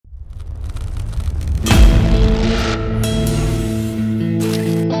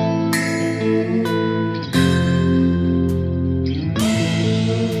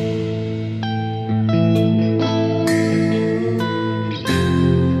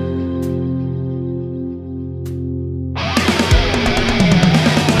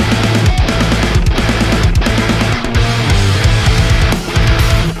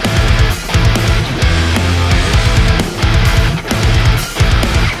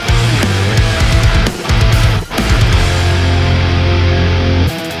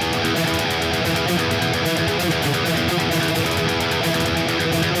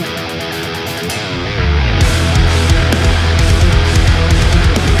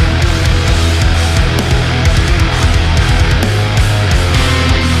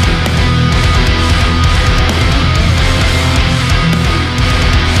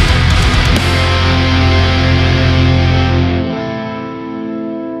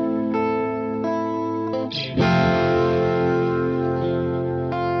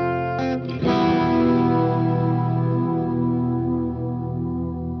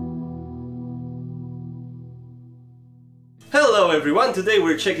Hello everyone, today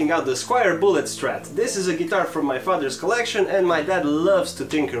we're checking out the Squier Bullet Strat. This is a guitar from my father's collection and my dad loves to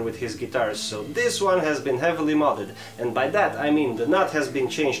tinker with his guitars, so this one has been heavily modded. And by that I mean the nut has been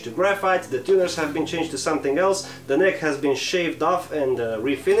changed to graphite, the tuners have been changed to something else, the neck has been shaved off and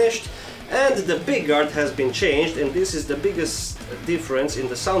refinished, and the pickguard has been changed, and this is the biggest difference in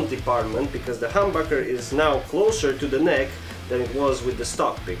the sound department because the humbucker is now closer to the neck than it was with the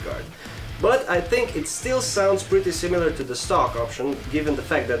stock pickguard. But I think it still sounds pretty similar to the stock option, given the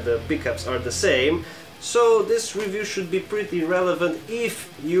fact that the pickups are the same, so this review should be pretty relevant if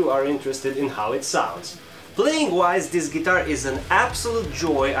you are interested in how it sounds. Playing wise, this guitar is an absolute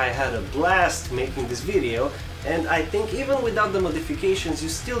joy. I had a blast making this video, and I think even without the modifications you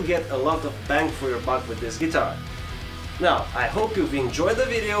still get a lot of bang for your buck with this guitar. Now, I hope you've enjoyed the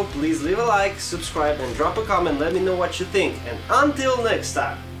video. Please leave a like, subscribe and drop a comment, let me know what you think, and until next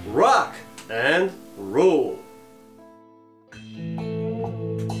time, rock and roll!